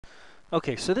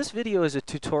Okay, so this video is a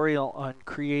tutorial on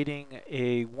creating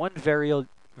a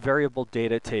variable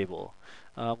data table.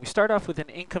 We start off with an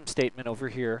income statement over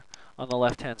here on the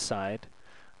left-hand side.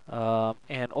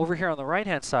 And over here on the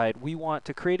right-hand side, we want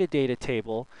to create a data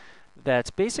table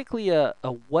that's basically a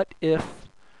what-if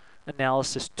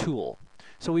analysis tool.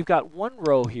 So we've got one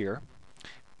row here,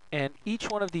 and each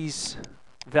one of these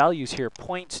values here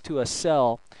points to a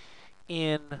cell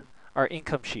in our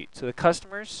income sheet. So the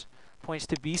customers points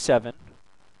to B7.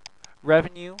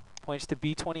 Revenue points to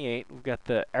B28. We've got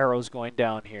the arrows going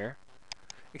down here.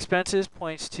 Expenses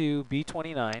points to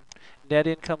B29. Net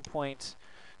income points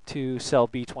to cell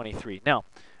B23. Now,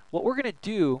 what we're going to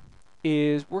do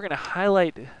is we're going to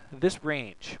highlight this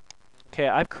range. Okay,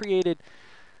 I've created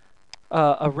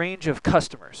a range of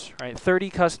customers, right? 30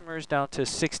 customers down to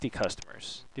 60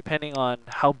 customers, depending on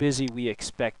how busy we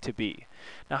expect to be.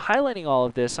 Now, highlighting all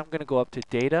of this, I'm going to go up to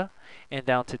Data and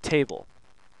down to Table.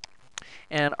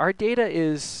 And our data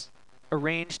is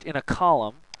arranged in a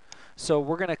column. So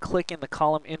we're going to click in the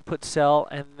column input cell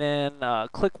and then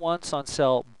click once on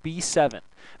cell B7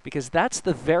 because that's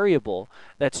the variable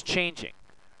that's changing,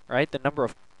 right? The number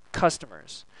of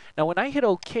customers. Now when I hit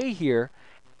OK here,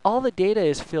 all the data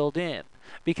is filled in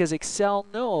because Excel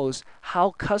knows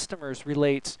how customers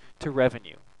relates to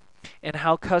revenue and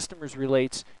how customers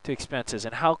relates to expenses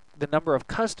and how the number of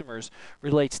customers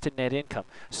relates to net income.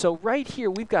 So right here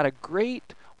we've got a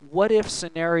great what if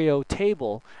scenario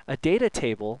table, a data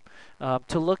table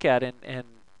to look at, and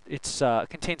it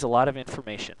contains a lot of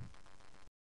information.